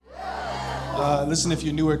Listen, if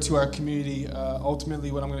you're newer to our community,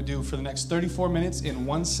 ultimately what I'm going to do for the next 34 minutes in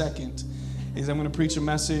 1 second is I'm going to preach a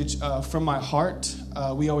message from my heart.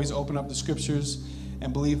 We always open up the scriptures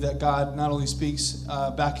and believe that God not only speaks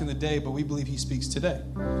back in the day, but we believe he speaks today.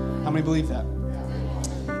 How many believe that?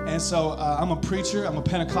 And so I'm a preacher. I'm a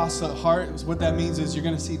Pentecostal at heart. What that means is you're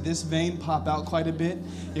going to see this vein pop out quite a bit.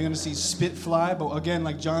 You're going to see spit fly. But again,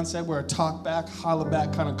 like John said, we're a talk back, holla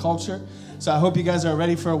back kind of culture. So I hope you guys are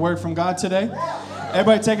ready for a word from God today.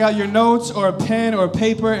 Everybody take out your notes or a pen or a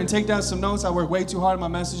paper and take down some notes. I work way too hard on my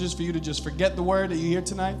messages for you to just forget the word that you hear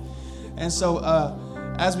tonight. And so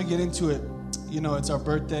as we get into it, you know, it's our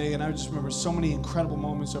birthday, and I just remember so many incredible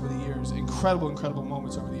moments over the years. Incredible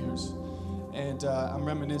moments over the years. And I'm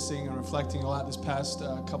reminiscing and reflecting a lot this past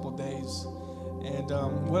couple days. And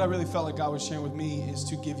what I really felt like God was sharing with me is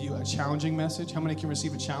to give you a challenging message. How many can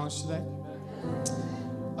receive a challenge today?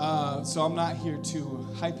 So I'm not here to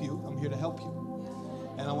hype you. I'm here to help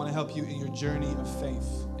you. And I want to help you in your journey of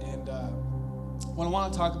faith. And what I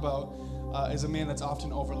want to talk about is a man that's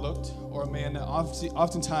often overlooked, or a man that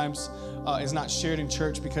oftentimes is not shared in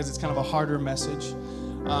church because it's kind of a harder message.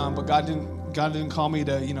 But God didn't call me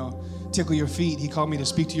to, tickle your feet. He called me to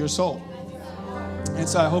speak to your soul. And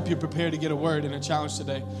so I hope you're prepared to get a word and a challenge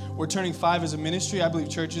today. We're turning 5 as a ministry. I believe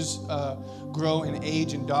churches grow in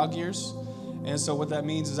age and dog years. And so what that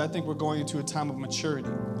means is I think we're going into a time of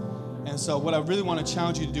maturity. And so what I really want to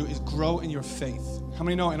challenge you to do is grow in your faith. How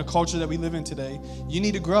many know in a culture that we live in today, you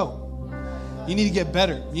need to grow. You need to get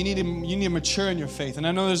better. You need to mature in your faith. And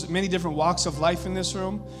I know there's many different walks of life in this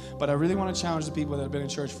room, but I really want to challenge the people that have been in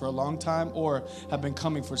church for a long time or have been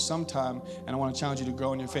coming for some time, and I want to challenge you to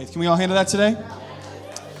grow in your faith. Can we all handle that today?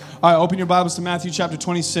 All right, open your Bibles to Matthew chapter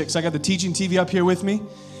 26. I got the teaching TV up here with me,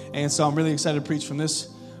 and so I'm really excited to preach from this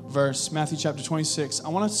verse, Matthew chapter 26. I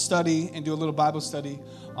want to study and do a little Bible study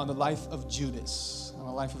on the life of Judas,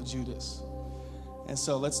 And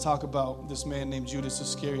so let's talk about this man named Judas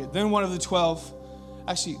Iscariot. Then one of the 12,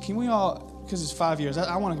 actually, can we all, because it's 5 years,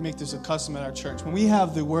 I want to make this a custom at our church. When we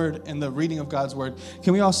have the word and the reading of God's word,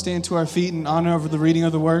 can we all stand to our feet in honor of the reading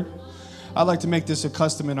of the word? I'd like to make this a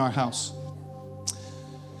custom in our house.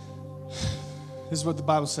 This is what the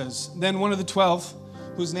Bible says. Then one of the 12,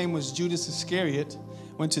 whose name was Judas Iscariot,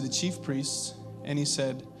 went to the chief priests, and he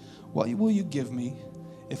said, "What will you give me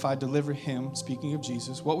if I deliver him," speaking of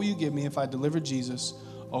Jesus, "what will you give me if I deliver Jesus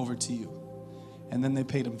over to you?" And then they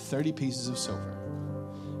paid him 30 pieces of silver.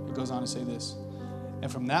 It goes on to say this.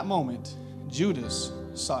 And from that moment, Judas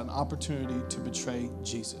sought an opportunity to betray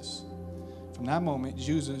Jesus. From that moment,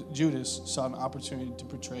 Judas sought an opportunity to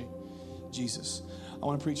betray Jesus. I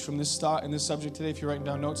want to preach from this thought and this subject today. If you're writing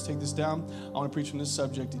down notes, take this down. I want to preach from this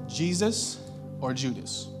subject: Jesus or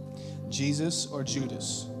Judas? Jesus or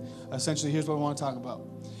Judas? Essentially, here's what I want to talk about.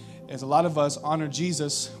 Is a lot of us honor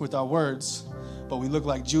Jesus with our words, but we look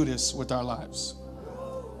like Judas with our lives.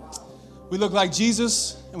 We look like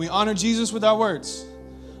Jesus, and we honor Jesus with our words,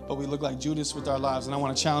 but we look like Judas with our lives. And I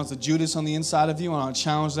want to challenge the Judas on the inside of you. I want to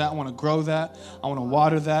challenge that. I want to grow that. I want to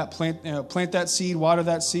water that, plant that seed, water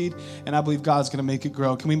that seed, and I believe God's going to make it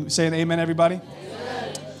grow. Can we say an amen, everybody?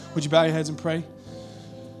 Amen. Would you bow your heads and pray?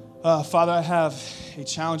 Father, I have a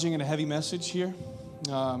challenging and a heavy message here.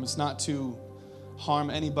 It's not to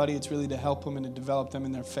harm anybody. It's really to help them and to develop them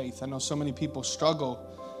in their faith. I know so many people struggle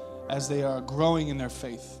as they are growing in their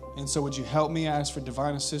faith. And so would you help me? I ask for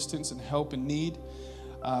divine assistance and help and need.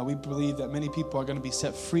 We believe that many people are going to be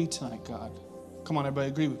set free tonight, God. Come on, everybody,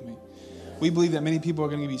 agree with me. We believe that many people are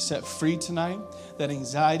going to be set free tonight, that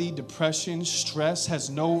anxiety, depression, stress has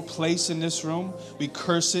no place in this room. We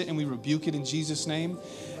curse it and we rebuke it in Jesus' name.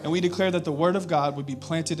 And we declare that the word of God would be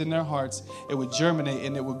planted in their hearts. It would germinate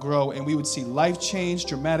and it would grow. And we would see life change,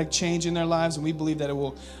 dramatic change in their lives. And we believe that it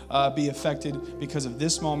will be affected because of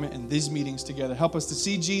this moment and these meetings together. Help us to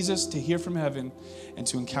see Jesus, to hear from heaven, and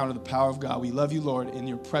to encounter the power of God. We love you, Lord. In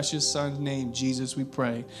your precious son's name, Jesus, we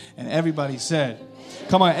pray. And everybody said,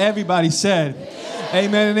 come on, everybody said,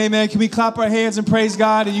 amen and amen. Can we clap our hands and praise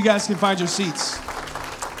God? And you guys can find your seats.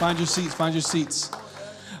 Find your seats.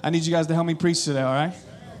 I need you guys to help me preach today, all right?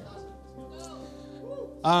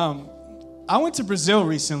 I went to Brazil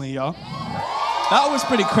recently, y'all. That was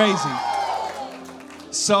pretty crazy.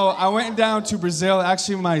 So I went down to Brazil.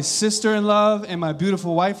 Actually, my sister-in-law and my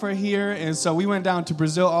beautiful wife are here. And so we went down to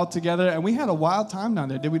Brazil all together. And we had a wild time down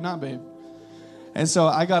there, did we not, babe? And so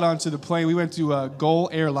I got onto the plane. We went to Gol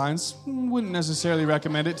Airlines. Wouldn't necessarily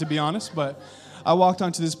recommend it, to be honest. But I walked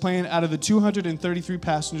onto this plane. Out of the 233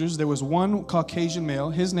 passengers, there was one Caucasian male.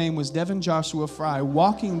 His name was Devon Frye,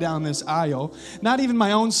 walking down this aisle. Not even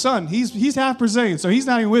my own son. He's half Brazilian, so he's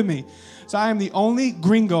not even with me. So I am the only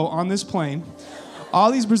gringo on this plane.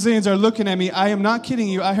 All these Brazilians are looking at me. I am not kidding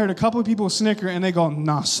you. I heard a couple of people snicker, and they go,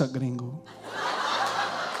 "Nossa, gringo."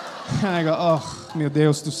 And I go, "Oh, meu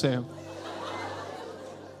Deus do céu."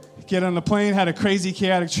 Get on the plane, had a crazy,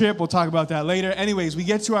 chaotic trip. We'll talk about that later. Anyways, we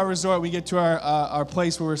get to our resort. We get to our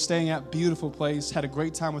place where we're staying at. Beautiful place. Had a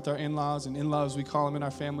great time with our in-laws. And in-laws, we call them in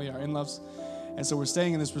our family, our in-laws. And so we're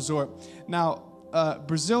staying in this resort. Now,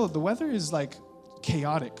 Brazil, the weather is like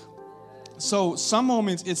chaotic. So some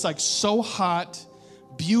moments it's like so hot,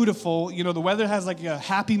 beautiful. You know, the weather has like a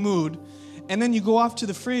happy mood. And then you go off to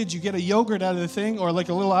the fridge, you get a yogurt out of the thing, or like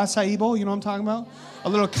a little acai bowl, you know what I'm talking about? A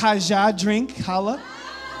little cajá drink, hala.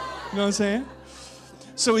 You know what I'm saying?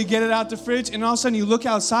 So we get it out the fridge, and all of a sudden you look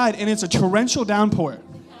outside, and it's a torrential downpour.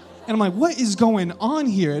 And I'm like, what is going on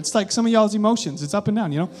here? It's like some of y'all's emotions. It's up and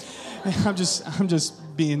down, you know? I'm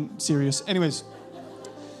just being serious. Anyways.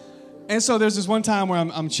 And so there's this one time where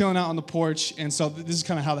I'm chilling out on the porch, and so this is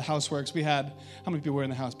kind of how the house works. We had, how many people were in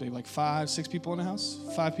the house, babe? Like 5, 6 people in the house?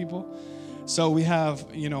 5 people? So we have,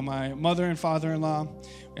 you know, my mother and father-in-law,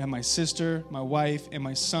 we have my sister, my wife, and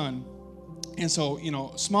my son. And so, you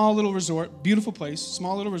know, small little resort, beautiful place,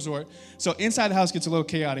 small little resort. So inside the house gets a little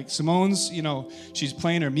chaotic. Simone's, you know, she's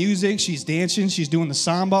playing her music, she's dancing, she's doing the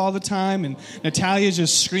samba all the time, and Natalia's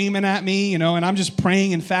just screaming at me, you know, and I'm just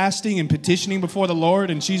praying and fasting and petitioning before the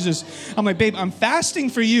Lord, and I'm like, babe, I'm fasting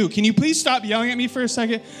for you. Can you please stop yelling at me for a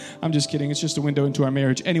second? I'm just kidding. It's just a window into our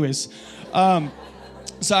marriage. Anyways,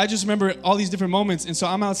 so I just remember all these different moments, and so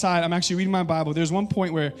I'm outside. I'm actually reading my Bible. There's one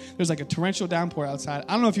point where there's like a torrential downpour outside.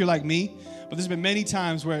 I don't know if you're like me, but there's been many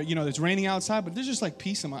times where, you know, it's raining outside, but there's just like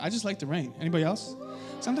peace in my. I just like the rain. Anybody else?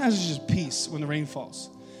 Sometimes it's just peace when the rain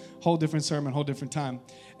falls. Whole different sermon, whole different time.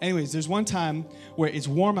 Anyways, there's one time where it's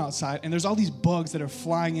warm outside, and there's all these bugs that are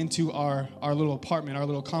flying into our little apartment, our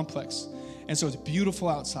little complex. And so it's beautiful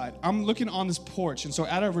outside. I'm looking on this porch. And so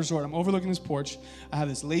at our resort, I'm overlooking this porch. I have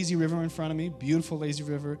this lazy river in front of me, beautiful lazy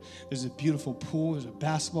river. There's a beautiful pool. There's a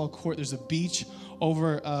basketball court. There's a beach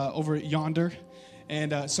over yonder.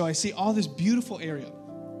 And so I see all this beautiful area.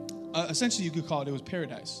 Essentially, you could call it was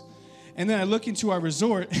paradise. And then I look into our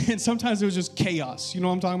resort, and sometimes it was just chaos. You know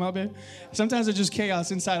what I'm talking about, babe? Sometimes it's just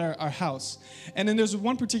chaos inside our house. And then there's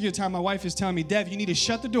one particular time my wife is telling me, Dev, you need to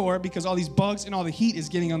shut the door because all these bugs and all the heat is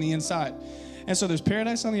getting on the inside. And so there's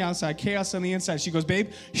paradise on the outside, chaos on the inside. She goes,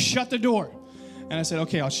 babe, shut the door. And I said,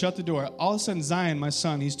 okay, I'll shut the door. All of a sudden, Zion, my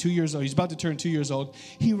son, he's 2 years old. He's about to turn 2 years old.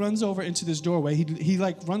 He runs over into this doorway. He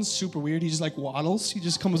like runs super weird. He just like waddles. He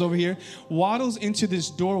just comes over here, waddles into this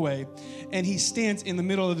doorway, and he stands in the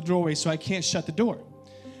middle of the doorway so I can't shut the door.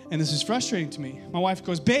 And this is frustrating to me. My wife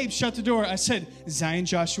goes, babe, shut the door. I said, Zion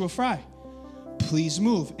Joshua Frye, please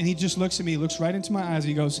move. And he just looks at me, looks right into my eyes.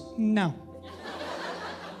 He goes, no.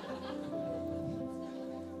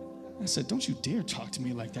 I said, don't you dare talk to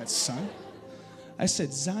me like that, son. I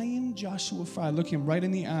said, Zion Joshua Frye, looking him right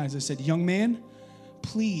in the eyes. I said, young man,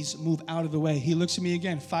 please move out of the way. He looks at me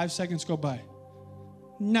again. 5 seconds go by.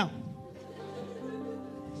 No.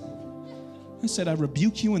 I said, I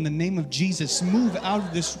rebuke you in the name of Jesus. Move out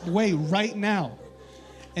of this way right now.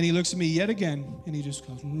 And he looks at me yet again, and he just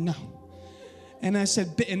goes, no. And I said,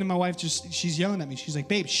 and then my wife she's yelling at me. She's like,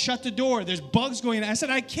 babe, shut the door. There's bugs going in. I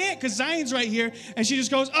said, I can't because Zion's right here. And she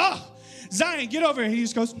just goes, oh, Zion, get over here. He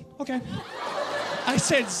just goes, okay. I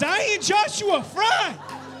said, Zion Joshua Frye.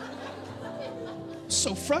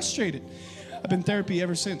 So frustrated. I've been in therapy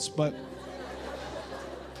ever since, but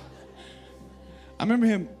I remember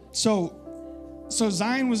him. So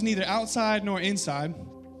Zion was neither outside nor inside.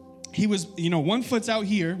 He was, you know, 1 foot's out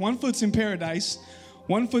here, 1 foot's in paradise,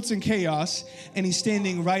 1 foot's in chaos, and he's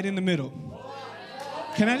standing right in the middle.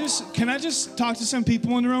 Can I just talk to some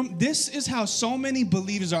people in the room? This is how so many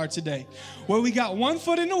believers are today, where we got 1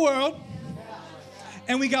 foot in the world,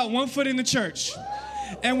 and we got 1 foot in the church.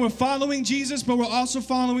 And we're following Jesus, but we're also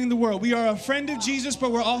following the world. We are a friend of Jesus,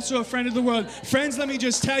 but we're also a friend of the world. Friends, let me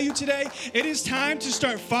just tell you today, it is time to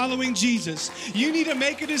start following Jesus. You need to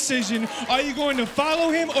make a decision. Are you going to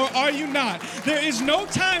follow him or are you not? There is no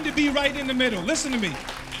time to be right in the middle. Listen to me.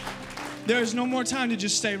 There is no more time to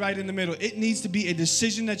just stay right in the middle. It needs to be a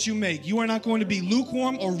decision that you make. You are not going to be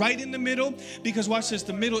lukewarm or right in the middle because, watch this,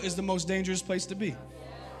 the middle is the most dangerous place to be.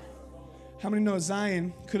 How many know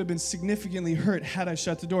Zion could have been significantly hurt had I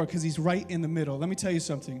shut the door because he's right in the middle? Let me tell you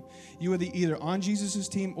something. You are either on Jesus'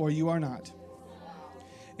 team or you are not.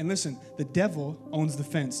 And listen, the devil owns the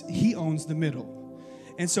fence. He owns the middle.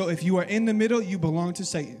 And so if you are in the middle, you belong to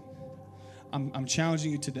Satan. I'm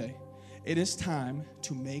challenging you today. It is time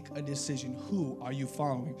to make a decision. Who are you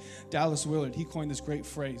following? Dallas Willard, he coined this great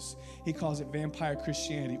phrase. He calls it vampire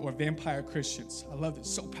Christianity or vampire Christians. I love it.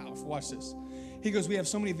 So powerful. Watch this. He goes, we have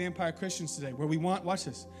so many vampire Christians today where we want, watch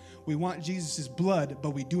this, we want Jesus' blood,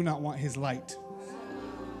 but we do not want his light.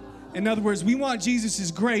 In other words, we want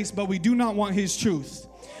Jesus' grace, but we do not want his truth.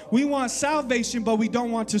 We want salvation, but we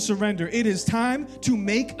don't want to surrender. It is time to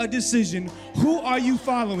make a decision. Who are you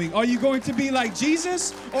following? Are you going to be like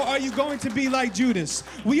Jesus, or are you going to be like Judas?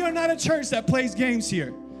 We are not a church that plays games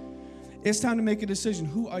here. It's time to make a decision.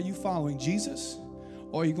 Who are you following, Jesus,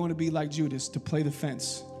 or are you going to be like Judas to play the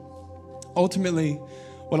fence? Ultimately,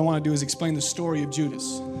 what I want to do is explain the story of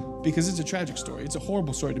Judas, because it's a tragic story. It's a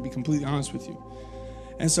horrible story, to be completely honest with you.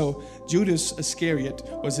 And so Judas Iscariot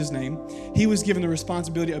was his name. He was given the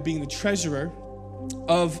responsibility of being the treasurer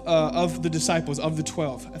of the disciples, of the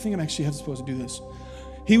 12. I think I'm actually supposed to do this.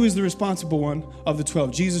 He was the responsible one of the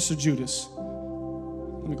 12, Jesus or Judas.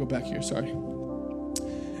 Let me go back here, sorry.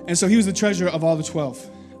 And so he was the treasurer of all the 12.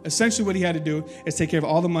 Essentially what he had to do is take care of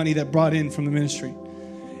all the money that brought in from the ministry.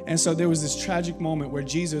 And so there was this tragic moment where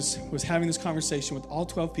Jesus was having this conversation with all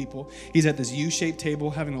 12 people. He's at this U-shaped table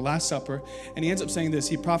having the Last Supper, and he ends up saying this.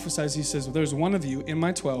 He prophesies, he says, well, there's one of you in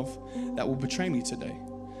my 12 that will betray me today.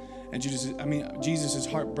 And Jesus'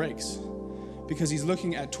 heart breaks because he's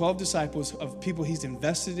looking at 12 disciples of people he's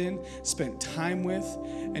invested in, spent time with,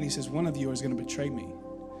 and he says, one of you is going to betray me.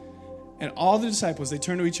 And all the disciples, they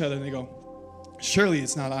turn to each other and they go, surely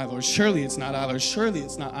it's not I, Lord. Surely it's not I, Lord. Surely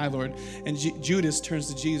it's not I, Lord. And Judas turns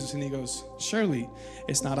to Jesus and he goes, surely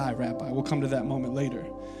it's not I, Rabbi. We'll come to that moment later.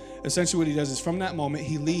 Essentially what he does is from that moment,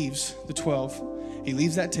 he leaves the 12. He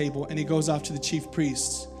leaves that table and he goes off to the chief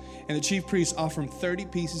priests. And the chief priests offer him 30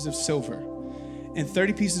 pieces of silver. And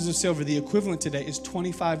 30 pieces of silver, the equivalent today is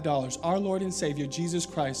 $25. Our Lord and Savior, Jesus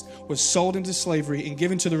Christ, was sold into slavery and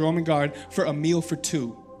given to the Roman guard for a meal for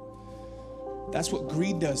two. That's what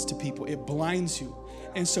greed does to people. It blinds you.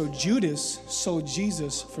 And so Judas sold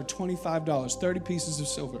Jesus for $25, 30 pieces of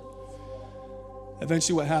silver.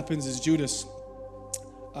 Eventually what happens is Judas,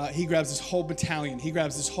 he grabs this whole battalion. He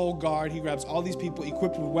grabs this whole guard. He grabs all these people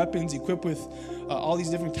equipped with weapons, equipped with all these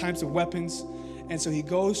different types of weapons. And so he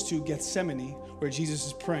goes to Gethsemane where Jesus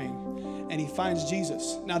is praying and he finds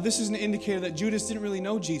Jesus. Now this is an indicator that Judas didn't really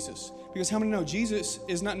know Jesus, because how many know Jesus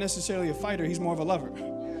is not necessarily a fighter, he's more of a lover.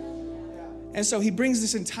 And so he brings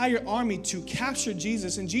this entire army to capture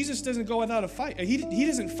Jesus, and Jesus doesn't go without a fight. He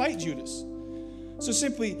doesn't fight Judas. So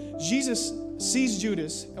simply, Jesus sees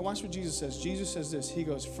Judas, and watch what Jesus says. Jesus says this. He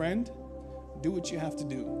goes, friend, do what you have to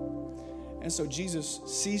do. And so Jesus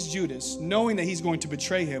sees Judas, knowing that he's going to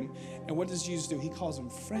betray him. And what does Jesus do? He calls him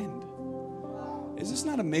friend. Is this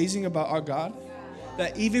not amazing about our God?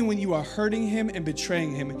 That even when you are hurting him and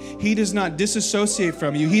betraying him, he does not disassociate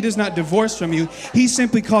from you. He does not divorce from you. He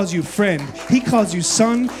simply calls you friend. He calls you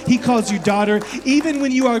son. He calls you daughter. Even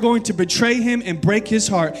when you are going to betray him and break his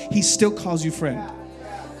heart, he still calls you friend.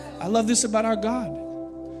 I love this about our God.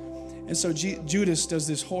 And so Judas does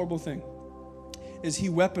this horrible thing, is he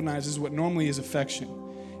weaponizes what normally is affection.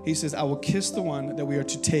 He says, I will kiss the one that we are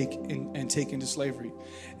to take and take into slavery.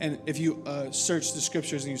 And if you search the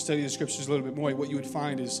scriptures and you study the scriptures a little bit more, what you would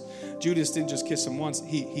find is Judas didn't just kiss him once,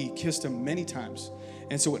 he kissed him many times.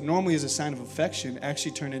 And so what normally is a sign of affection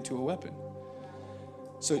actually turned into a weapon.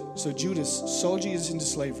 So Judas sold Jesus into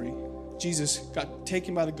slavery. Jesus got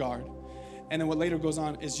taken by the guard. And then what later goes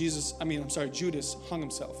on is Judas hung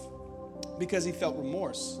himself because he felt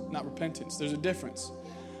remorse, not repentance. There's a difference.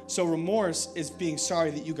 So remorse is being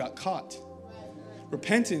sorry that you got caught.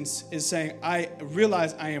 Repentance is saying, I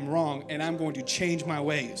realize I am wrong and I'm going to change my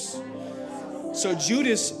ways. So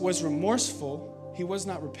Judas was remorseful. He was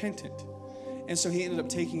not repentant. And so he ended up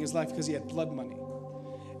taking his life because he had blood money.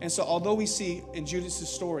 And so although we see in Judas'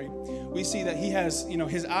 story, we see that he has,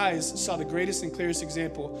 his eyes saw the greatest and clearest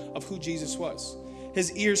example of who Jesus was.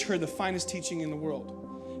 His ears heard the finest teaching in the world.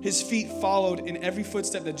 His feet followed in every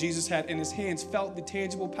footstep that Jesus had, and his hands felt the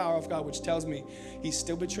tangible power of God, which tells me he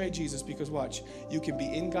still betrayed Jesus because, watch, you can be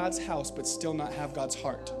in God's house but still not have God's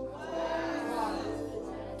heart.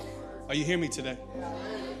 Are you hearing me today?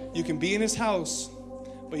 You can be in his house,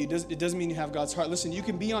 but it doesn't mean you have God's heart. Listen, you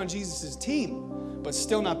can be on Jesus' team but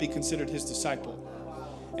still not be considered his disciple.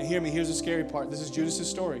 And hear me, here's the scary part. This is Judas'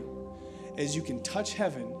 story, is you can touch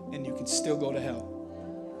heaven and you can still go to hell.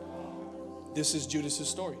 This is Judas'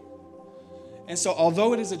 story. And so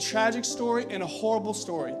although it is a tragic story and a horrible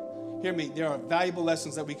story, hear me, there are valuable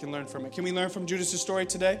lessons that we can learn from it. Can we learn from Judas' story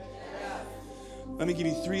today? Yeah. Let me give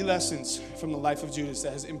you 3 lessons from the life of Judas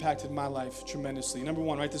that has impacted my life tremendously. Number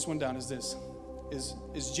 1, write this one down, is this.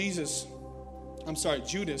 Is Jesus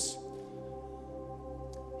Judas,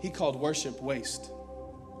 he called worship waste.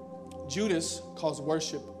 Judas calls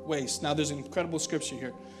worship waste. Now, there's an incredible scripture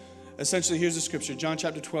here. Essentially, here's the scripture, John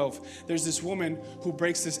chapter 12. There's this woman who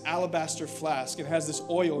breaks this alabaster flask and has this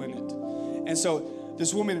oil in it. And so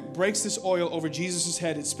this woman breaks this oil over Jesus'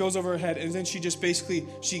 head. It spills over her head, and then she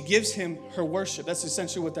gives him her worship. That's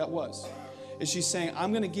essentially what that was. Is she's saying,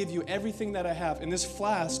 I'm going to give you everything that I have. And this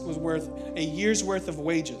flask was worth a year's worth of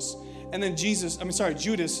wages. And then Judas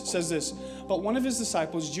says this, but one of his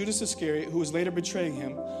disciples, Judas Iscariot, who was later betraying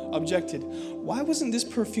him, objected, why wasn't this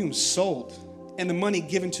perfume sold and the money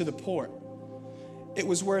given to the poor? It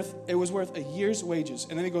was worth a year's wages.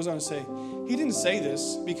 And then he goes on to say, he didn't say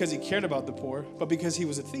this because he cared about the poor, but because he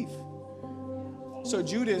was a thief. So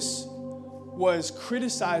Judas was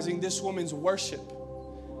criticizing this woman's worship,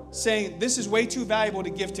 saying this is way too valuable to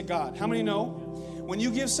give to God. How many know? When you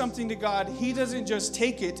give something to God, he doesn't just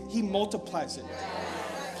take it, he multiplies it.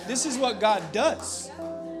 This is what God does.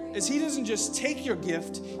 Is he doesn't just take your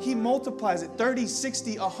gift, he multiplies it 30,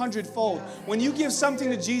 60, 100-fold. When you give something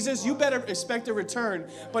to Jesus, you better expect a return,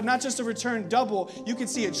 but not just a return double. You can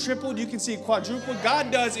see it tripled, you can see it quadrupled.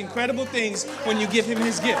 God does incredible things when you give him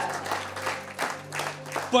his gift.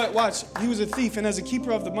 But watch, he was a thief, and as a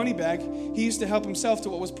keeper of the money bag, he used to help himself to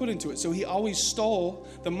what was put into it. So he always stole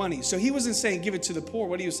the money. So he wasn't saying give it to the poor.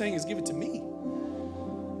 What he was saying is give it to me.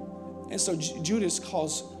 And so Judas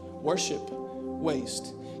calls worship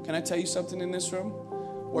waste. Can I tell you something in this room?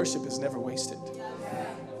 Worship is never wasted.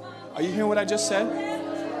 Are you hearing what I just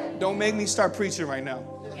said? Don't make me start preaching right now.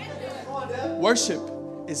 Worship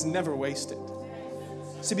is never wasted.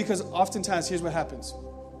 See, because oftentimes, here's what happens,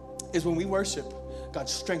 is when we worship, God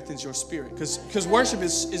strengthens your spirit. Because worship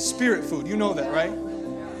is spirit food. You know that, right?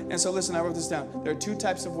 And so listen, I wrote this down. There are two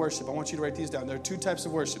types of worship. I want you to write these down. There are two types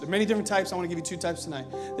of worship. There are many different types. I want to give you two types tonight.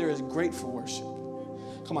 There is grateful worship.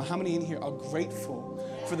 Come on, how many in here are grateful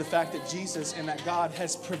for the fact that Jesus and that God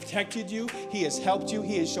has protected you? He has helped you.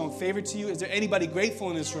 He has shown favor to you. Is there anybody grateful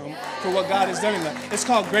in this room for what God has done in that? It's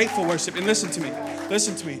called grateful worship. And listen to me.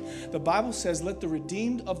 Listen to me. The Bible says, let the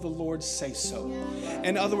redeemed of the Lord say so.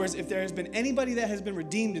 In other words, if there has been anybody that has been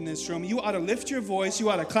redeemed in this room, you ought to lift your voice. You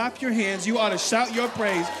ought to clap your hands. You ought to shout your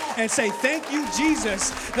praise and say, thank you,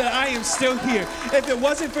 Jesus, that I am still here. If it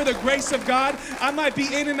wasn't for the grace of God, I might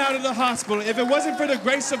be in and out of the hospital. If it wasn't for the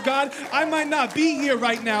grace of God, I might not be here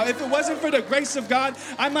right now. If it wasn't for the grace of God,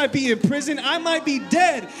 I might be in prison. I might be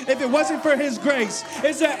dead if it wasn't for his grace.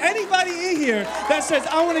 Is there anybody in here that says,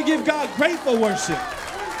 I want to give God grateful worship?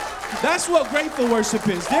 That's what grateful worship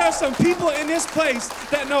is. There are some people in this place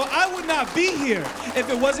that know I would not be here if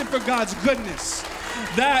it wasn't for God's goodness.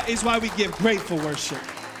 That is why we give grateful worship.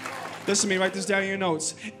 Listen to me, write this down in your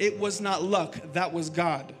notes. It was not luck, that was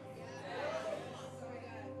God.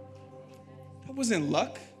 That wasn't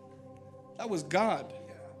luck, that was God.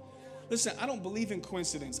 Listen, I don't believe in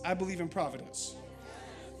coincidence, I believe in providence.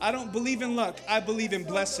 I don't believe in luck, I believe in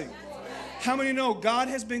blessing. How many know God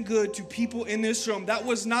has been good to people in this room? That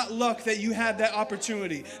was not luck that you had that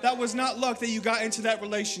opportunity. That was not luck that you got into that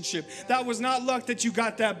relationship. That was not luck that you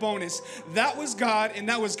got that bonus. That was God, and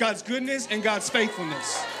that was God's goodness and God's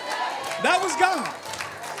faithfulness. That was God.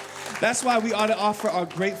 That's why we ought to offer our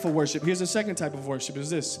grateful worship. Here's the second type of worship, is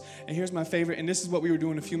this. And here's my favorite, and this is what we were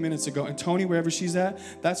doing a few minutes ago. And Tony, wherever she's at,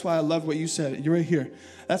 that's why I love what you said. You're right here.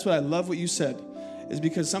 That's why I love what you said. Is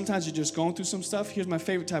because sometimes you're just going through some stuff. Here's my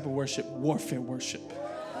favorite type of worship, warfare worship.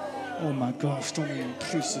 Oh my gosh, don't even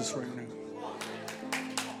preach this right now.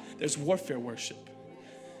 There's warfare worship.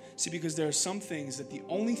 See, because there are some things that the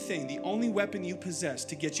only weapon you possess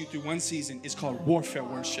to get you through one season is called warfare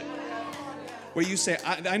worship. Where you say,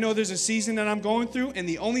 I know there's a season that I'm going through, and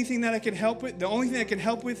the only thing that can help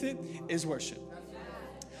with it is worship.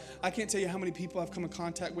 I can't tell you how many people I've come in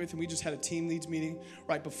contact with, and we just had a team leads meeting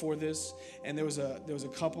right before this, and there was a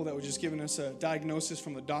couple that were just giving us a diagnosis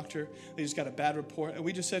from the doctor. They just got a bad report, and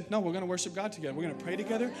we just said, no, we're going to worship God together. We're going to pray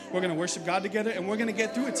together. We're going to worship God together, and we're going to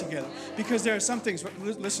get through it together. Because there are some things,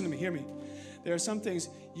 listen to me, hear me. There are some things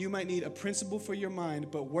you might need a principle for your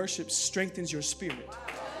mind, but worship strengthens your spirit.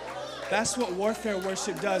 That's what warfare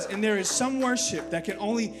worship does, and there is some worship that can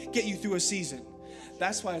only get you through a season.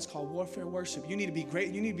 That's why it's called warfare worship. You need to be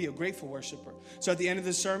great. You need to be a grateful worshiper. So at the end of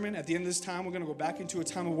this sermon, at the end of this time, we're going to go back into a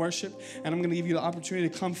time of worship, and I'm going to give you the opportunity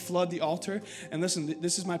to come flood the altar. And listen,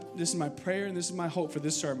 this is my prayer, and this is my hope for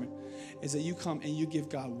this sermon, is that you come and you give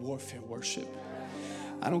God warfare worship.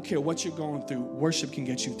 I don't care what you're going through. Worship can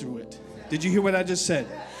get you through it. Did you hear what I just said?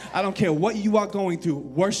 I don't care what you are going through.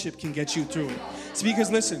 Worship can get you through it. It's because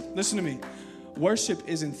listen to me. Worship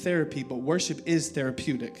isn't therapy, but worship is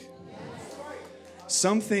therapeutic.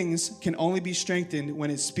 Some things can only be strengthened when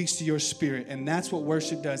it speaks to your spirit, and that's what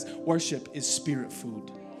worship does. Worship is spirit food.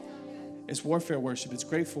 It's warfare worship. It's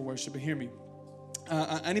grateful worship. But hear me.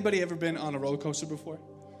 Anybody ever been on a roller coaster before?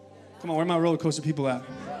 Come on, where are my roller coaster people at?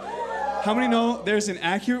 How many know there's an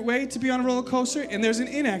accurate way to be on a roller coaster and there's an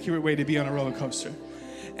inaccurate way to be on a roller coaster?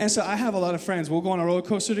 And so I have a lot of friends. We'll go on a roller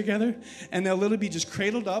coaster together, and they'll literally be just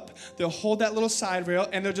cradled up. They'll hold that little side rail,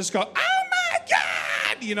 and they'll just go, oh my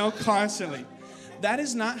God, constantly. That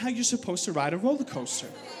is not how you're supposed to ride a roller coaster.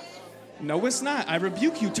 No, it's not. I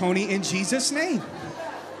rebuke you, Tony, in Jesus' name.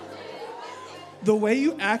 The way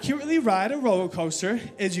you accurately ride a roller coaster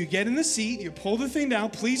is you get in the seat, you pull the thing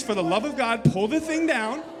down. Please, for the love of God, pull the thing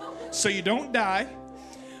down so you don't die.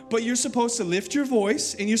 But you're supposed to lift your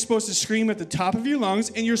voice, and you're supposed to scream at the top of your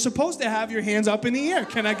lungs, and you're supposed to have your hands up in the air.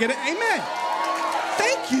 Can I get an amen?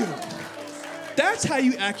 Thank you. That's how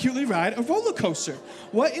you accurately ride a roller coaster.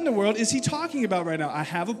 What in the world is he talking about right now? I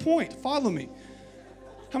have a point. Follow me.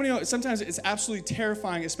 How many know sometimes it's absolutely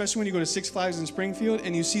terrifying, especially when you go to Six Flags in Springfield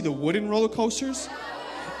and you see the wooden roller coasters?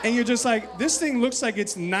 And you're just like, this thing looks like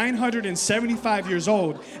it's 975 years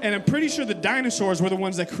old. And I'm pretty sure the dinosaurs were the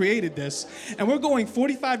ones that created this. And we're going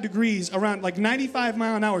 45 degrees around like 95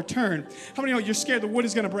 mile an hour turn. How many know you're scared the wood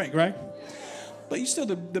is going to break, right? But you still,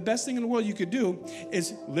 the best thing in the world you could do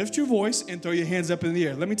is lift your voice and throw your hands up in the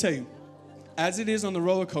air. Let me tell you, as it is on the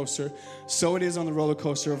roller coaster, so it is on the roller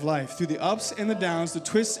coaster of life. Through the ups and the downs, the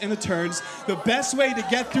twists and the turns, the best way to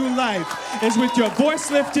get through life is with your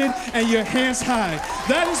voice lifted and your hands high.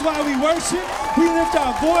 That is why we worship. We lift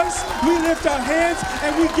our voice, we lift our hands,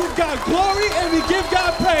 and we give God glory and we give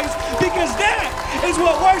God praise, because that is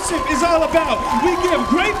what worship is all about. We give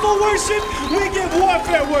grateful worship, we give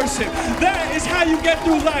warfare worship. That is how you get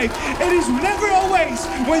through life. It is never a waste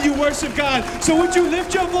when you worship God. So would you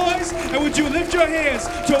lift your voice and would you lift your hands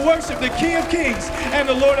to worship the King of Kings and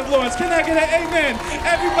the Lord of Lords? Can I get an amen?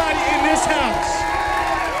 Everybody in this house.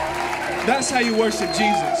 That's how you worship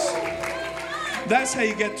Jesus. That's how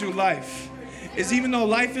you get through life. Is even though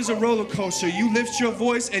life is a roller coaster, you lift your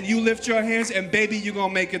voice and you lift your hands, and baby, you're going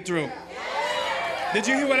to make it through. Did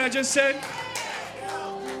you hear what I just said?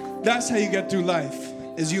 That's how you get through life,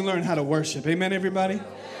 is you learn how to worship. Amen, everybody?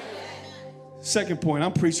 Second point.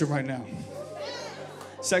 I'm preaching right now.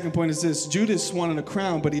 Second point is this. Judas wanted a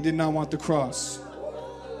crown, but he did not want the cross.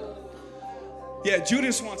 Yeah,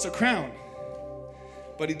 Judas wants a crown,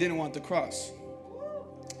 but he didn't want the cross.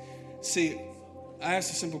 See, I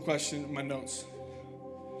asked a simple question in my notes.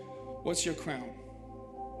 What's your crown?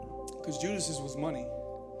 Because Judas's was money.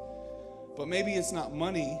 But maybe it's not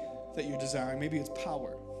money that you're desiring. Maybe it's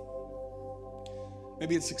power.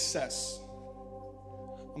 Maybe it's success.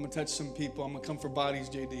 I'm going to touch some people. I'm going to come for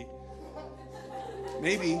bodies, JD.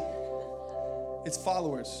 Maybe it's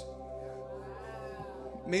followers.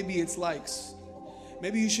 Maybe it's likes.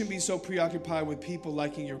 Maybe you shouldn't be so preoccupied with people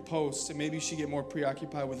liking your posts, and maybe you should get more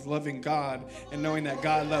preoccupied with loving God and knowing that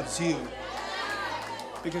God loves you.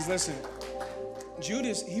 Because listen,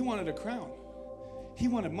 Judas, he wanted a crown. He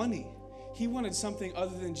wanted money. He wanted something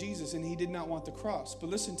other than Jesus, and he did not want the cross. But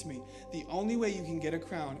listen to me. The only way you can get a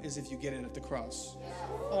crown is if you get it at the cross.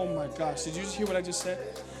 Oh my gosh, did you just hear what I just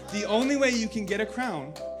said? The only way you can get a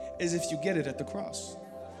crown is if you get it at the cross.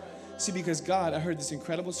 See, because God, I heard this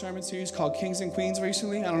incredible sermon series called Kings and Queens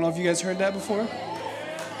recently. I don't know if you guys heard that before.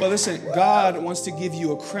 Well, listen, God wants to give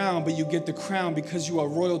you a crown, but you get the crown because you are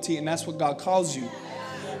royalty, and that's what God calls you.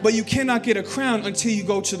 But you cannot get a crown until you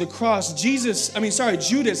go to the cross. Judas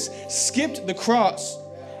skipped the cross,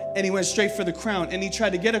 and he went straight for the crown, and he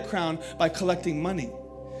tried to get a crown by collecting money.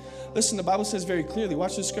 Listen, the Bible says very clearly,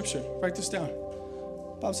 watch the scripture, write this down.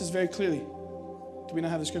 The Bible says very clearly, do we not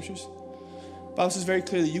have the scriptures? The Bible says very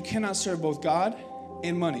clearly, you cannot serve both God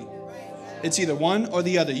and money. It's either one or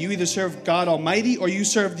the other. You either serve God Almighty or you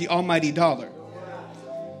serve the almighty dollar.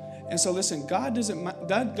 And so listen, God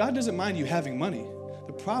doesn't mind you having money.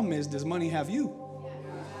 The problem is, does money have you?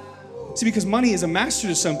 See, because money is a master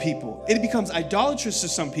to some people. It becomes idolatrous to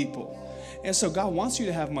some people. And so God wants you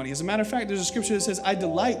to have money. As a matter of fact, there's a scripture that says, I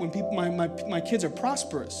delight when people, my kids are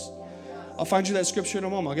prosperous. I'll find you that scripture in a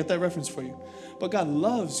moment. I'll get that reference for you. But God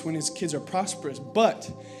loves when his kids are prosperous. But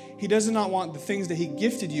he does not want the things that he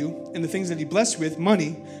gifted you and the things that he blessed with,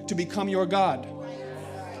 money, to become your God.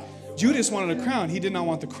 Judas wanted a crown. He did not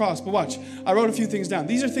want the cross. But watch, I wrote a few things down.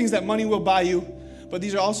 These are things that money will buy you, but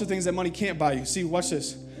these are also things that money can't buy you. See, watch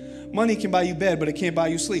this. Money can buy you bed, but it can't buy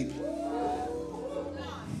you sleep.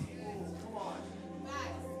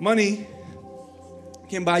 Money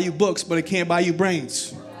can buy you books, but it can't buy you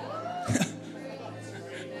brains.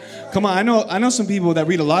 Come on, I know some people that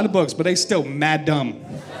read a lot of books, but they still mad dumb.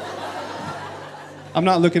 I'm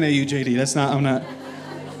not looking at you, JD. I'm not.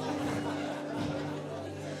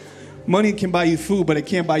 Money can buy you food, but it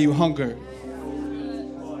can't buy you hunger.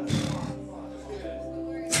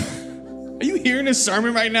 Are you hearing this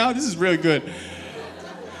sermon right now? This is really good.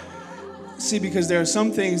 See, because there are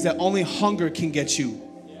some things that only hunger can get you.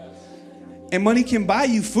 And money can buy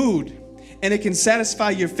you food, and it can satisfy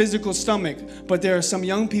your physical stomach. But there are some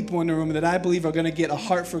young people in the room that I believe are going to get a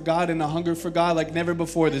heart for God and a hunger for God like never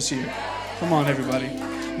before this year. Come on, everybody.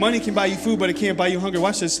 Money can buy you food, but it can't buy you hunger.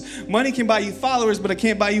 Watch this. Money can buy you followers, but it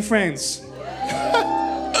can't buy you friends.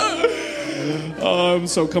 Oh, I'm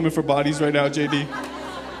so coming for bodies right now, JD.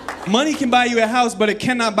 Money can buy you a house, but it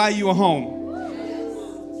cannot buy you a home.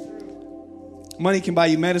 Money can buy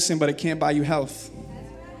you medicine, but it can't buy you health.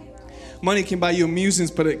 Money can buy you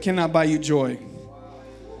amusements, but it cannot buy you joy.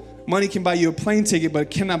 Money can buy you a plane ticket, but it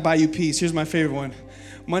cannot buy you peace. Here's my favorite one.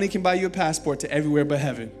 Money can buy you a passport to everywhere but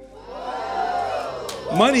heaven.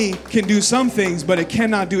 Money can do some things, but it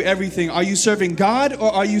cannot do everything. Are you serving God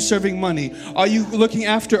or are you serving money? Are you looking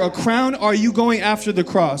after a crown or are you going after the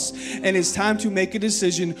cross? And it's time to make a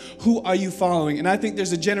decision. Who are you following? And I think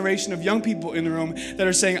there's a generation of young people in the room that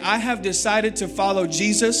are saying, I have decided to follow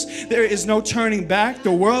Jesus. There is no turning back.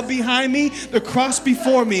 The world behind me, the cross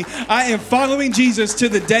before me. I am following Jesus to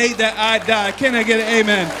the day that I die. Can I get an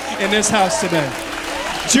amen in this house today?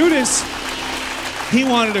 Judas, he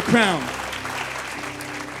wanted a crown.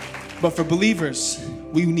 But for believers,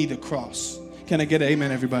 we need a cross. Can I get an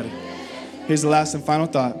amen, everybody? Here's the last and final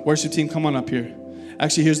thought. Worship team, come on up here.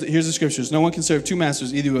 Actually, here's the scriptures. No one can serve two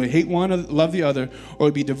masters. Either you will hate one or love the other,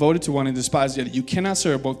 or be devoted to one and despise the other. You cannot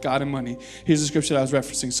serve both God and money. Here's the scripture that I was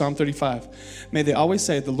referencing, Psalm 35. May they always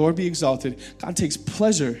say, the Lord be exalted. God takes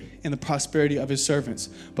pleasure in the prosperity of his servants.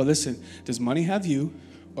 But listen, does money have you,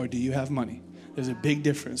 or do you have money? There's a big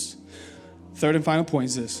difference. Third and final point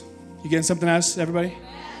is this. You getting something else, everybody?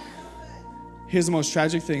 Here's the most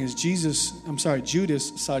tragic thing is Judas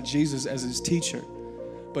saw Jesus as his teacher,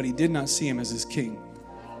 but he did not see him as his king.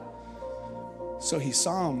 So he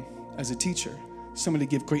saw him as a teacher, somebody to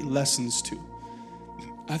give great lessons to.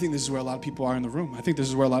 I think this is where a lot of people are in the room. I think this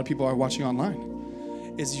is where a lot of people are watching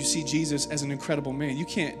online, is you see Jesus as an incredible man. You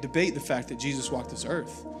can't debate the fact that Jesus walked this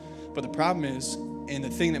earth. But the problem is, and the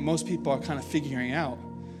thing that most people are kind of figuring out,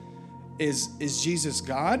 is Jesus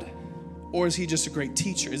God? Or is he just a great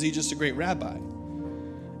teacher? Is he just a great rabbi?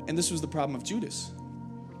 And this was the problem of Judas.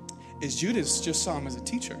 Is Judas just saw him as a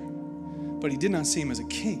teacher, but he did not see him as a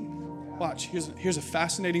king. Watch, here's a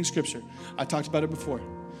fascinating scripture. I talked about it before.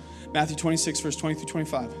 Matthew 26, verse 20 through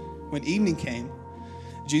 25. When evening came,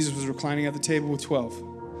 Jesus was reclining at the table with 12.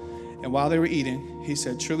 And while they were eating, he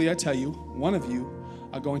said, truly I tell you, one of you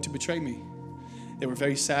are going to betray me. They were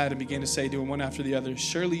very sad and began to say to him one after the other,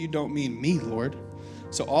 surely you don't mean me, Lord.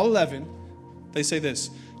 So all 11, they say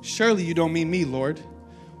this, surely you don't mean me, Lord.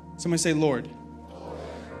 Somebody say, Lord.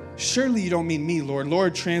 Surely you don't mean me, Lord.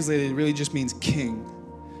 Lord translated really just means king.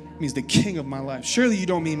 It means the king of my life. Surely you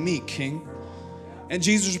don't mean me, king. And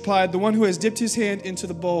Jesus replied, the one who has dipped his hand into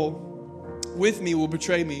the bowl with me will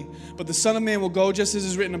betray me. But the Son of Man will go just as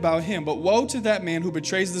is written about him. But woe to that man who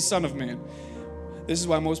betrays the Son of Man. This is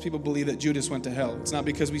why most people believe that Judas went to hell. It's not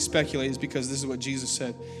because we speculate. It's because this is what Jesus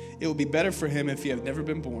said. It would be better for him if he had never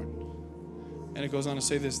been born. And it goes on to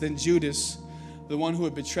say this. Then Judas, the one who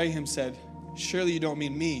would betray him, said, surely you don't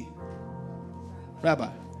mean me, Rabbi.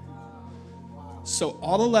 So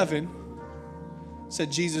all 11 said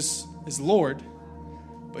Jesus is Lord,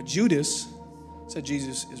 but Judas said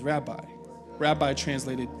Jesus is Rabbi. Rabbi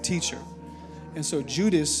translated teacher. And so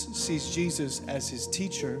Judas sees Jesus as his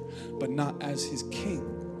teacher, but not as his king.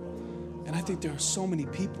 And I think there are so many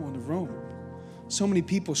people in the room, so many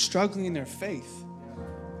people struggling in their faith,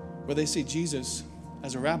 where they see Jesus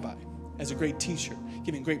as a rabbi, as a great teacher,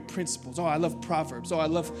 giving great principles. Oh, I love Proverbs. Oh, I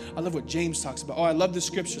love what James talks about. Oh, I love the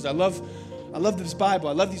scriptures. I love this Bible.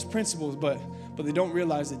 I love these principles, but they don't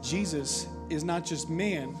realize that Jesus is not just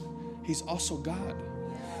man, he's also God.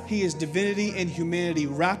 He is divinity and humanity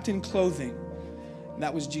wrapped in clothing. And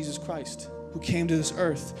that was Jesus Christ, who came to this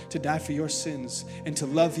earth to die for your sins and to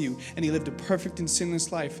love you. And he lived a perfect and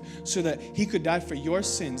sinless life so that he could die for your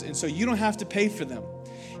sins. And so you don't have to pay for them.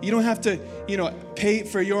 You don't have to, pay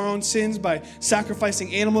for your own sins by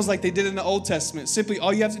sacrificing animals like they did in the Old Testament. Simply,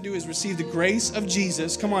 all you have to do is receive the grace of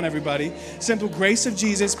Jesus. Come on, everybody. Simple grace of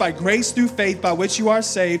Jesus, by grace through faith, by which you are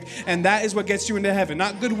saved. And that is what gets you into heaven.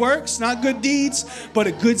 Not good works, not good deeds, but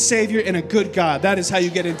a good Savior and a good God. That is how you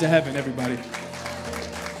get into heaven, everybody.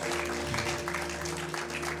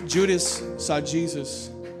 Judas saw Jesus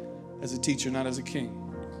as a teacher, not as a king.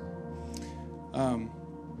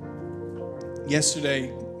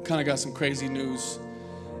 Yesterday, kind of got some crazy news.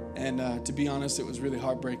 And to be honest, it was really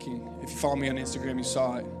heartbreaking. If you follow me on Instagram, you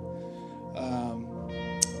saw it.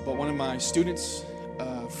 But one of my students,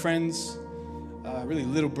 friends, really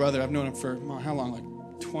little brother, I've known him for, how long,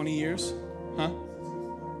 like 20 years? Huh?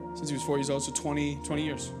 Since he was 4 years old, so 20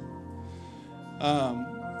 years.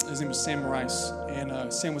 His name was Sam Rice.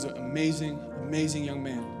 And Sam was an amazing young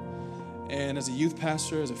man. And as a youth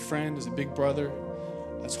pastor, as a friend, as a big brother,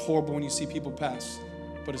 it's horrible when you see people pass.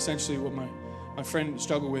 But essentially what my friend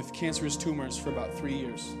struggled with cancerous tumors for about 3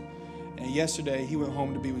 years. And yesterday, he went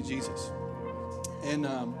home to be with Jesus. And,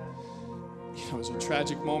 it was a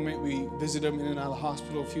tragic moment. We visited him in and out of the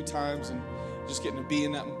hospital a few times, and just getting to be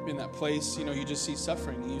in that place, you just see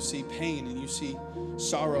suffering, and you see pain, and you see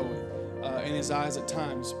sorrow in his eyes at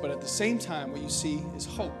times. But at the same time, what you see is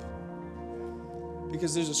hope.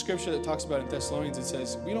 Because there's a scripture that talks about in Thessalonians, it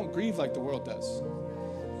says, we don't grieve like the world does.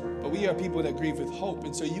 But we are people that grieve with hope.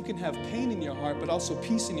 And so you can have pain in your heart, but also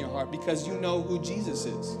peace in your heart because you know who Jesus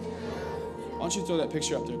is. Why don't you throw that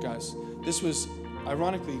picture up there, guys? This was,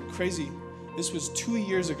 ironically, crazy. This was 2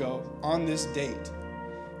 years ago on this date.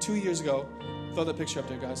 2 years ago, throw that picture up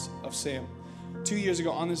there, guys, of Sam. 2 years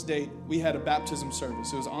ago on this date, we had a baptism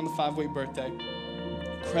service. It was on the 5-way birthday.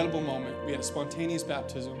 Incredible moment. We had a spontaneous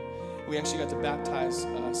baptism. We actually got to baptize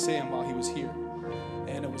Sam while he was here.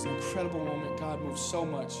 And it was an incredible moment. God moved so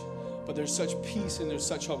much. But there's such peace and there's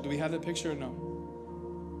such hope. Do we have that picture or no?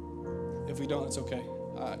 If we don't, it's okay.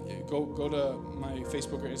 Go to my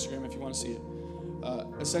Facebook or Instagram if you want to see it.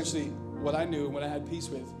 Essentially, what I knew and what I had peace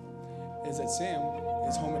with is that Sam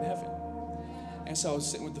is home in heaven. And so I was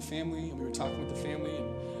sitting with the family, and we were talking with the family,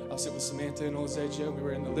 and I was sitting with Samantha and Ozeja. We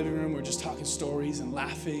were in the living room. We were just talking stories and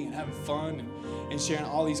laughing and having fun and sharing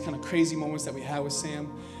all these kind of crazy moments that we had with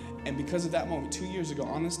Sam. And because of that moment, 2 years ago,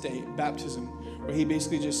 on this day, baptism, where he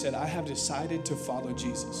basically just said, I have decided to follow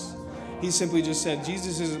Jesus. He simply just said,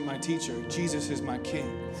 Jesus isn't my teacher. Jesus is my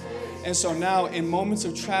king. And so now in moments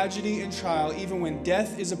of tragedy and trial, even when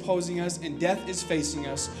death is opposing us and death is facing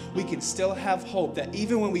us, we can still have hope that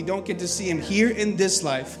even when we don't get to see him here in this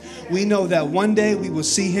life, we know that one day we will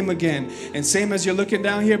see him again. And same as you're looking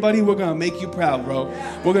down here, buddy, we're going to make you proud, bro.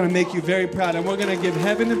 We're going to make you very proud. And we're going to give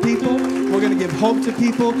heaven to people. We're going to give hope to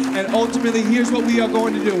people. And ultimately, here's what we are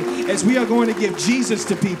going to do, is we are going to give Jesus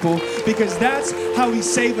to people, because that's how we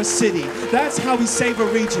save a city. That's how we save a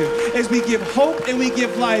region, is we give hope and we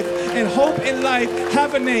give life. And hope and life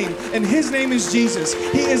have a name, and his name is Jesus.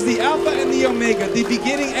 He is the Alpha and the Omega, the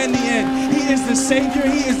beginning and the end. He is the Savior.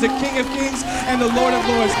 He is the King of Kings and the Lord of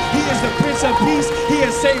Lords. He is the Prince of Peace. He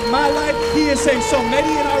has saved my life. He has saved so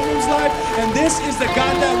many in our room's life. And this is the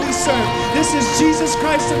God that we serve. This is Jesus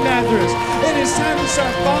Christ of Nazareth. It is time to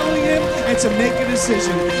start following him and to make a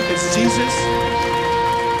decision. It's Jesus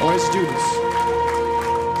or it's Judas.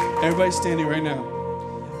 Everybody standing right now.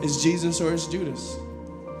 It's Jesus or it's Judas.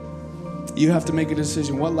 You have to make a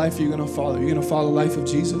decision. What life are you going to follow? Are you going to follow the life of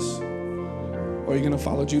Jesus? Or are you going to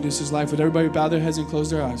follow Judas's life? Would everybody bow their heads and close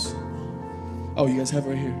their eyes? Oh, you guys have it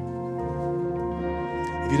right here.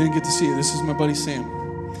 If you didn't get to see it, this is my buddy Sam.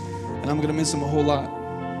 And I'm going to miss him a whole lot.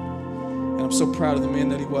 And I'm so proud of the man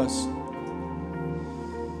that he was.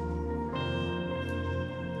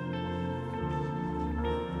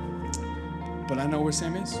 But I know where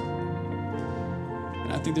Sam is.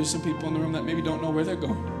 And I think there's some people in the room that maybe don't know where they're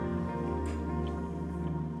going.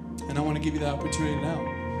 And I want to give you the opportunity now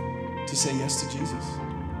to say yes to Jesus.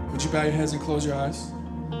 Would you bow your heads and close your eyes?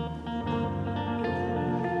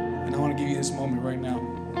 And I want to give you this moment right now.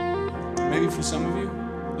 Maybe for some of you,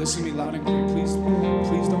 listen to me loud and clear. Please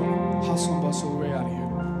don't hustle and bustle your way out of here.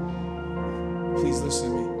 Please listen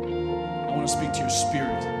to me. I want to speak to your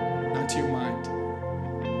spirit, not to your mind.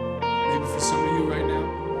 Maybe for some of you right now,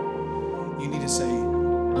 you need to say,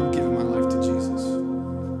 I'm giving my life to Jesus.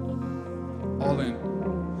 All in.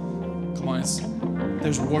 Come on,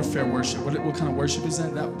 there's warfare worship. What kind of worship is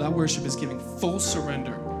that? That worship is giving full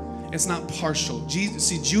surrender. It's not partial.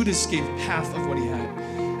 Judas gave half of what he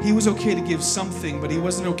had. He was okay to give something, but he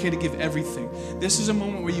wasn't okay to give everything. This is a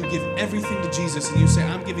moment where you give everything to Jesus and you say,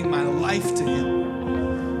 I'm giving my life to him.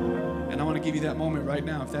 And I want to give you that moment right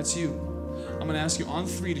now. If that's you, I'm going to ask you on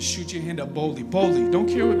 3 to shoot your hand up boldly. Boldly. Don't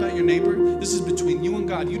care about your neighbor. This is between you and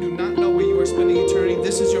God. You do not know where you are spending eternity.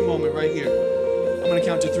 This is your moment right here. I'm going to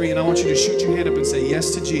count to 3, and I want you to shoot your hand up and say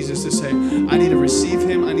yes to Jesus, to say, I need to receive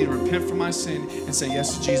him. I need to repent for my sin and say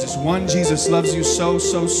yes to Jesus. 1, Jesus loves you so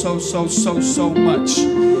much.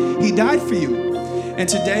 He died for you. And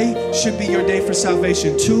today should be your day for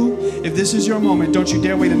salvation. 2, if this is your moment, don't you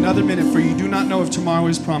dare wait another minute, for you do not know if tomorrow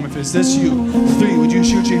is promised. Is this you? 3, would you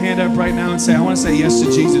shoot your hand up right now and say, I want to say yes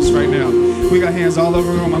to Jesus right now. We got hands all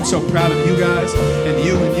over the room. I'm so proud of you guys, and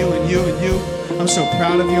you, and you, and you, and you. I'm so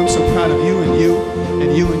proud of you. I'm so proud of you, and you,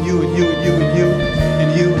 and you, and you, and you, and you, and you,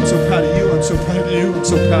 and you. I'm so proud of you. I'm so proud of you. I'm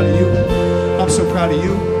so proud of you. I'm so proud of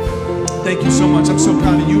you. Thank you so much. I'm so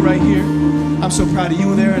proud of you right here. I'm so proud of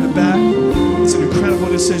you there in the back. It's an incredible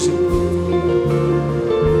decision.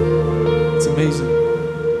 It's amazing.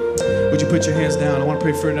 Would you put your hands down? I want to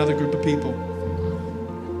pray for another group of people.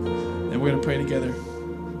 And we're going to pray together.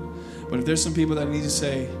 But if there's some people that need to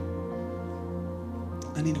say,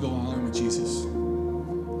 I need to go all in with Jesus.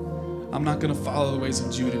 I'm not going to follow the ways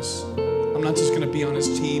of Judas. I'm not just going to be on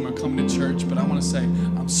his team or come to church, but I want to say,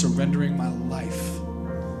 I'm surrendering my life.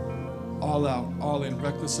 All out, all in,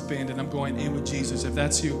 reckless abandon. I'm going in with Jesus. If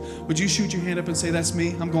that's you, would you shoot your hand up and say, that's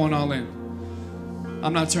me? I'm going all in.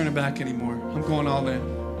 I'm not turning back anymore. I'm going all in.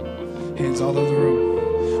 Hands all over the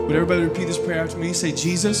room. Would everybody repeat this prayer after me? Say,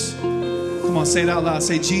 Jesus. Come on, say it out loud.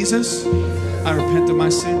 Say, Jesus, I repent of my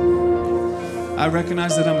sin. I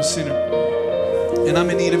recognize that I'm a sinner and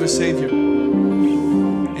I'm in need of a Savior.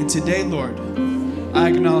 And today, Lord, I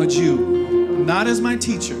acknowledge you, not as my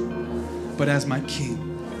teacher, but as my King.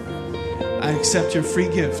 I accept your free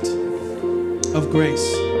gift of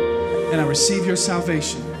grace, and I receive your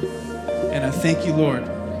salvation. And I thank you, Lord.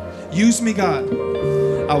 Use me, God.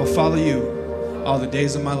 I will follow you all the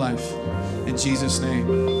days of my life. In Jesus' name.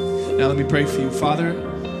 Now let me pray for you. Father,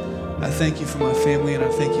 I thank you for my family, and I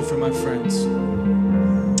thank you for my friends.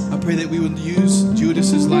 I pray that we would use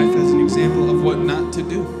Judas's life as an example of what not to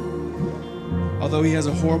do. Although he has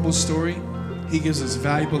a horrible story, he gives us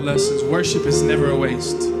valuable lessons. Worship is never a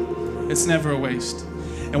waste. It's never a waste.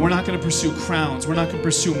 And we're not going to pursue crowns. We're not going to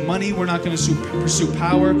pursue money. We're not going to pursue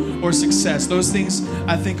power or success. Those things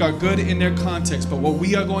I think are good in their context. But what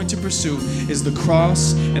we are going to pursue is the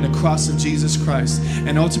cross and the cross of Jesus Christ.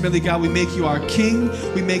 And ultimately, God, we make you our King.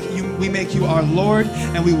 We make you our Lord.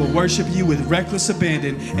 And we will worship you with reckless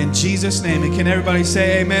abandon in Jesus' name. And can everybody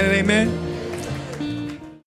say amen and amen?